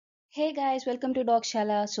Hey guys, welcome to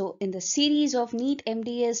DOCSHAALA. So in the series of NEET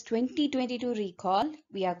MDS 2022 recall,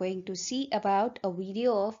 we are going to see about a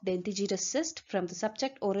video of Dentigerous Cyst from the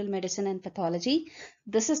subject Oral Medicine and Pathology.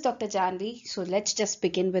 This is Dr. Janvi. So let's just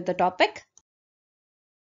begin with the topic.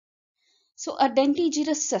 So a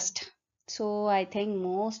dentigerous cyst. So I think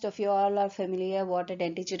most of you all are familiar what a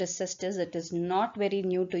dentigerous cyst is. It is not very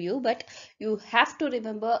new to you, but you have to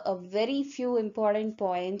remember a very few important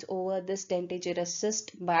points over this dentigerous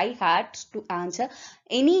cyst by heart to answer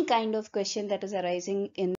any kind of question that is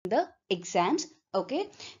arising in the exams. Okay,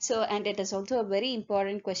 so and it is also a very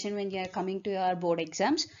important question when you are coming to your board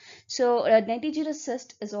exams. So dentigerous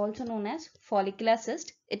cyst is also known as follicular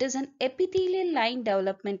cyst. It is an epithelial line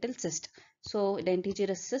developmental cyst. So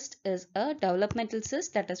dentigerous cyst is a developmental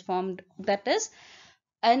cyst that is formed, that is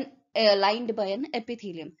lined by an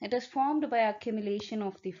epithelium. It is formed by accumulation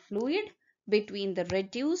of the fluid between the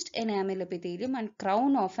reduced enamel epithelium and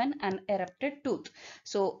crown of an unerupted tooth.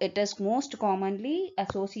 So it is most commonly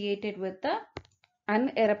associated with the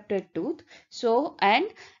unerupted tooth. So and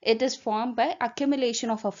it is formed by accumulation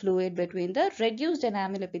of a fluid between the reduced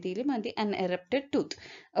enamel epithelium and the unerupted tooth.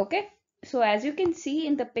 Okay, so as you can see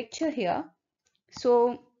in the picture here,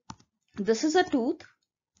 so this is a tooth,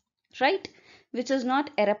 right, which is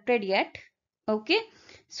not erupted yet. Okay,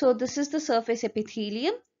 so this is the surface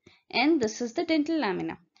epithelium and this is the dental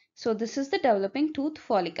lamina. So this is the developing tooth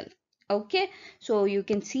follicle. Okay, so you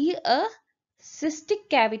can see a cystic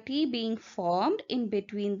cavity being formed in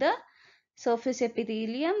between the surface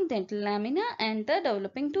epithelium, dental lamina and the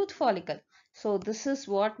developing tooth follicle. So this is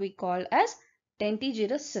what we call as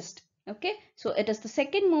dentigerous cyst. Okay, so it is the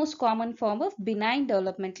second most common form of benign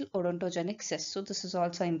developmental odontogenic cyst. So this is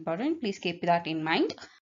also important. Please keep that in mind.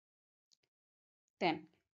 Then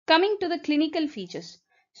coming to the clinical features.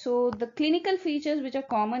 So the clinical features which are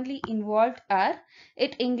commonly involved are,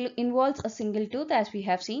 it involves a single tooth as we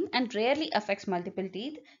have seen and rarely affects multiple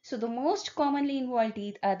teeth. So the most commonly involved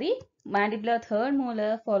teeth are the mandibular third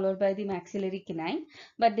molar followed by the maxillary canine,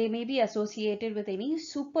 but they may be associated with any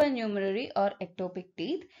supernumerary or ectopic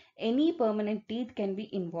teeth. Any permanent teeth can be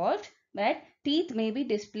involved, but teeth may be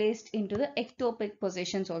displaced into the ectopic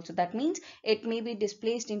positions also. That means it may be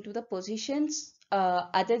displaced into the positions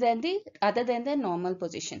other than the normal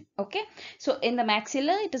position. Okay, so in the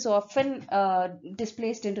maxilla it is often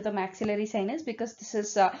displaced into the maxillary sinus because this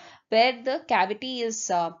is where the cavity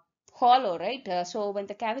is hollow, right? So when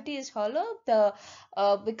the cavity is hollow, the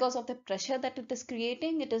because of the pressure that it is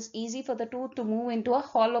creating, it is easy for the tooth to move into a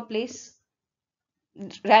hollow place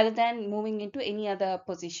rather than moving into any other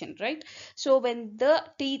position, right? So when the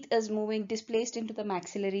teeth is moving displaced into the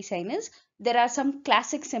maxillary sinus, there are some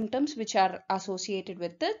classic symptoms which are associated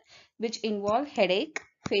with it, which involve headache,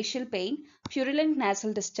 facial pain, purulent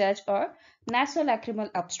nasal discharge or nasolacrimal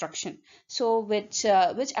obstruction. So which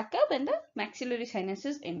occur when the maxillary sinus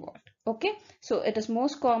is involved. Okay, so it is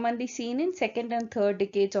most commonly seen in second and third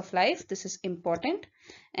decades of life. This is important,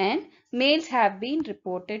 and males have been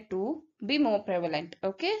reported to be more prevalent.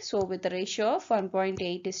 Okay, so with a ratio of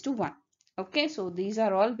 1.8:1. Okay, so these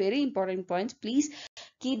are all very important points. Please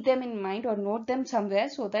keep them in mind or note them somewhere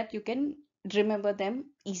so that you can remember them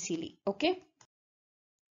easily. Okay,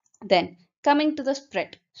 then coming to the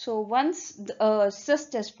spread. So once the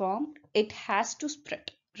cyst is formed, it has to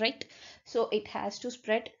spread, right? So it has to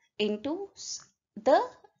spread into the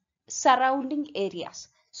surrounding areas.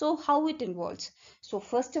 So how it involves? So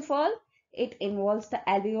first of all, it involves the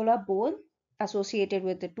alveolar bone associated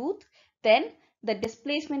with the tooth. Then the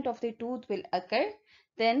displacement of the tooth will occur.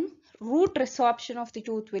 Then root resorption of the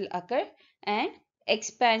tooth will occur, and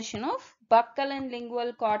expansion of buccal and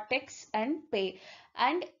lingual cortex and pay.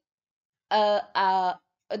 And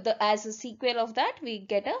as a sequel of that, we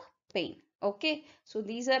get a pain. Okay, so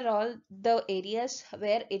these are all the areas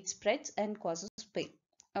where it spreads and causes pain.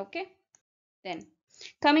 Okay, then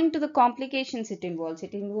coming to the complications it involves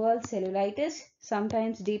cellulitis,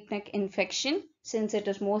 sometimes deep neck infection, since it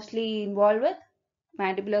is mostly involved with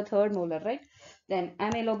mandibular third molar, right? Then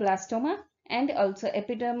ameloblastoma and also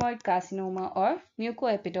epidermoid carcinoma or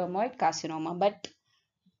mucoepidermoid carcinoma, but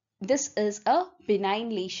this is a benign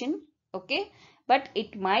lesion. Okay, but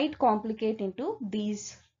it might complicate into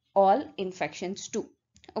these all infections too.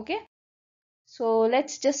 Okay, so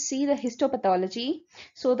let's just see the histopathology.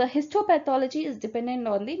 So the histopathology is dependent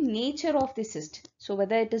on the nature of the cyst. So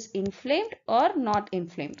whether it is inflamed or not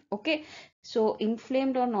inflamed. Okay, so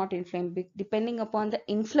inflamed or not inflamed, depending upon the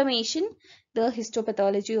inflammation, the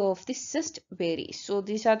histopathology of the cyst varies. So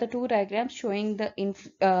these are the two diagrams showing the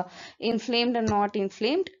inflamed and not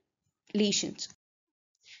inflamed lesions.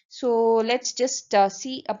 So let's just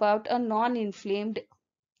see about a non-inflamed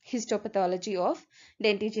histopathology of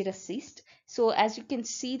dentigerous cyst. So as you can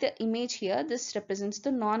see the image here, this represents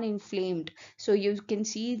the non-inflamed. So you can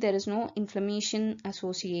see there is no inflammation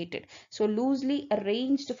associated. So loosely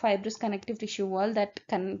arranged fibrous connective tissue wall that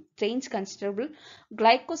contains considerable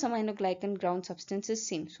glycosaminoglycan ground substance is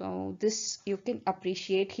seen. So this you can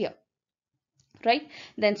appreciate here. Right,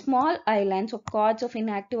 then small islands or cords of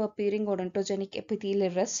inactive appearing odontogenic epithelial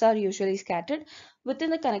rests are usually scattered within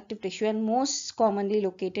the connective tissue and most commonly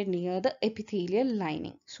located near the epithelial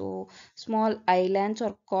lining. So small islands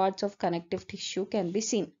or cords of connective tissue can be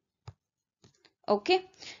seen. Okay,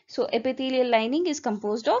 so epithelial lining is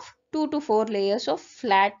composed of 2 to 4 layers of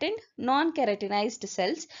flattened non-keratinized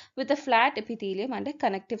cells with a flat epithelium and a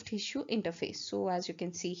connective tissue interface. So as you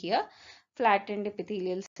can see here, flattened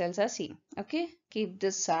epithelial cells are seen. Okay, keep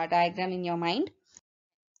this diagram in your mind.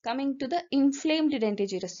 Coming to the inflamed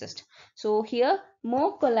dentigerous cyst. So here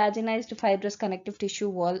more collagenized fibrous connective tissue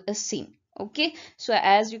wall is seen. Okay, so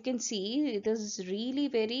as you can see, it is really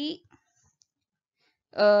very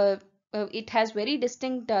uh, it has very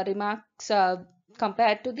distinct remarks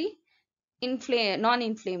compared to the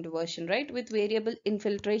non-inflamed version, right, with variable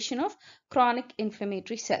infiltration of chronic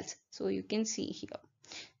inflammatory cells. So you can see here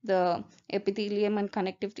the epithelium and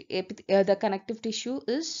the connective tissue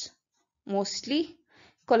is mostly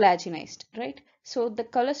collagenized, right? So the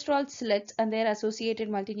cholesterol slits and their associated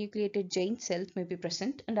multinucleated giant cells may be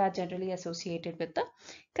present and are generally associated with the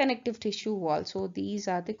connective tissue wall. So these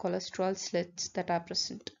are the cholesterol slits that are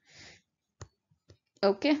present.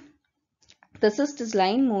 Okay. The cyst is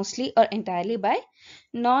lined mostly or entirely by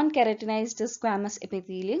non-keratinized squamous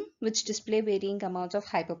epithelium, which display varying amounts of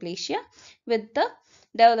hyperplasia with the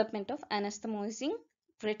development of anastomosing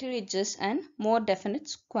pretty ridges and more definite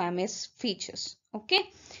squamous features.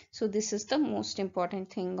 Okay, so this is the most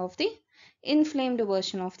important thing of the inflamed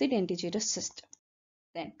version of the dentigerous cyst.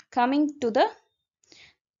 Then coming to the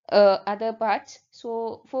other parts,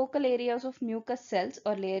 so focal areas of mucous cells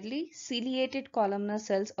or rarely ciliated columnar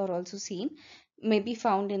cells are also seen, may be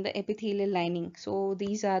found in the epithelial lining. So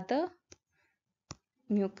these are the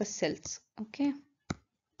mucous cells. Okay,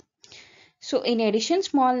 so in addition,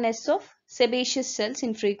 small nests of sebaceous cells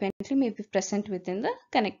infrequently may be present within the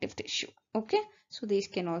connective tissue. Okay, so these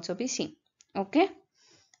can also be seen. Okay,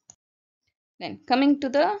 then coming to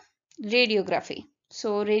the radiography.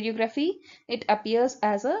 So radiography, it appears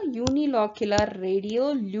as a unilocular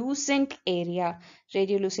radiolucent area.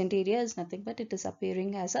 Radiolucent area is nothing but it is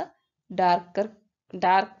appearing as a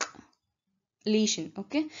dark lesion,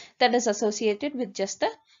 okay, that is associated with just the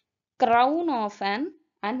crown of an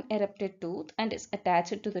unerupted tooth and is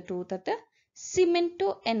attached to the tooth at the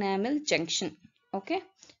cemento-enamel junction. Okay,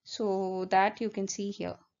 so that you can see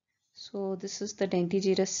here. So this is the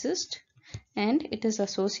dentigerous cyst and it is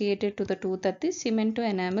associated to the tooth at the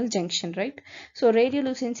cemento-enamel junction, right? So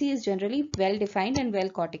radiolucency is generally well defined and well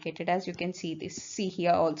corticated, as you can see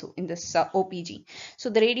here also in this OPG. So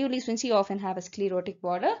the radiolucency often have a sclerotic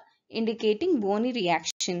border indicating bony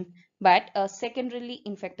reaction, but a secondarily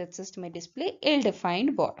infected cyst may display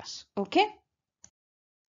ill-defined borders. Okay,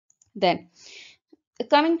 then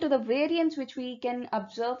coming to the variants which we can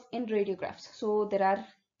observe in radiographs. So there are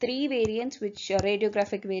three variants which are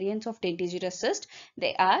radiographic variants of dentigerous cyst.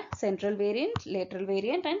 They are central variant, lateral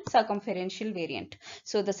variant and circumferential variant.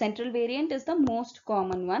 So the central variant is the most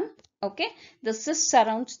common one. Okay, the cyst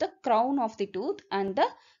surrounds the crown of the tooth and the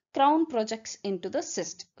crown projects into the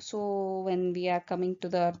cyst. So when we are coming to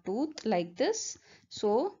the tooth like this,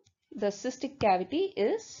 so the cystic cavity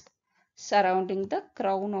is surrounding the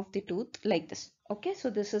crown of the tooth like this. Okay, so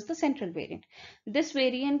this is the central variant. This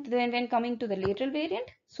variant, then when coming to the lateral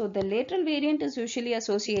variant, so the lateral variant is usually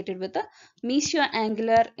associated with the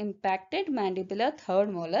mesioangular impacted mandibular third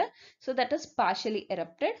molar, so that is partially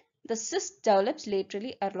erupted. The cyst develops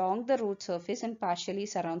laterally along the root surface and partially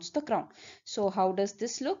surrounds the crown. So how does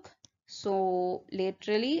this look? So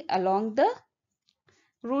laterally along the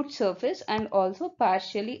root surface and also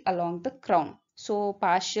partially along the crown. So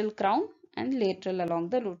partial crown and lateral along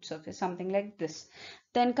the root surface, something like this.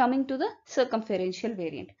 Then coming to the circumferential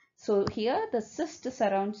variant. So here the cyst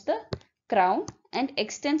surrounds the crown and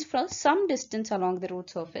extends from some distance along the root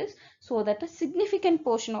surface so that a significant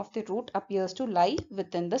portion of the root appears to lie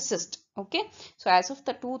within the cyst. Okay, so as if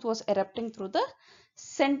the tooth was erupting through the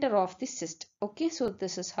center of the cyst. Okay, so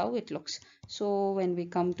this is how it looks. So when we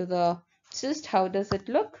come to the cyst, how does it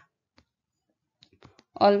look?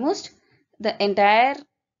 Almost the entire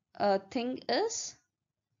thing is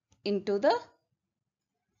into the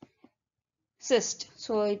cyst,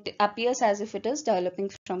 so it appears as if it is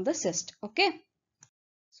developing from the cyst. Okay,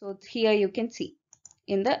 so here you can see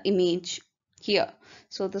in the image. here.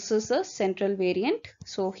 So this is the central variant.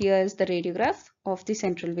 So here is the radiograph of the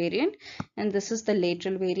central variant, and this is the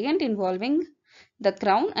lateral variant involving the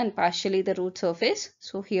crown and partially the root surface.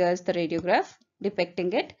 So here is the radiograph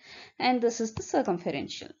depicting it, and this is the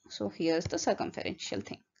circumferential. So here is the circumferential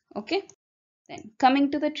thing. Okay. Then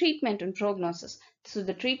coming to the treatment and prognosis. So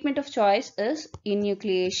the treatment of choice is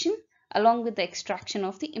enucleation along with the extraction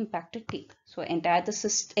of the impacted teeth. So entire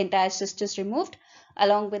cyst is removed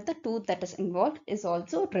along with the tooth that is involved is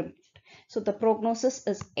also removed. So the prognosis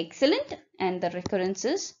is excellent and the recurrence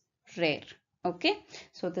is rare. Okay,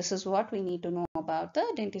 so this is what we need to know about the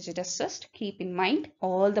dentigerous cyst. Keep in mind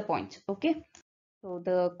all the points. Okay, so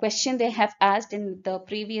the question they have asked in the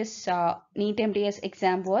previous NEET MDS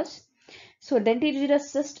exam was, so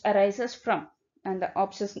dentigerous cyst arises from, and the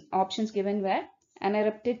options given were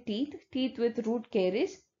unerupted teeth, teeth with root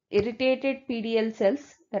caries, irritated PDL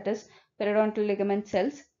cells, that is periodontal ligament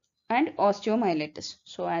cells, and osteomyelitis.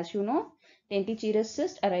 So as you know, dentigerous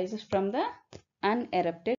cyst arises from the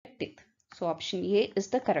unerupted teeth. So option A is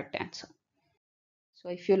the correct answer. So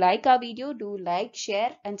if you like our video, do like,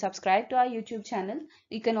 share and subscribe to our YouTube channel.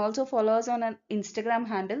 You can also follow us on our Instagram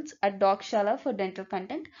handles at DOCSHAALA for dental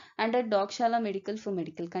content and at DOCSHAALA Medical for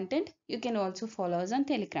medical content. You can also follow us on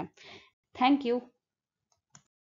Telegram. Thank you.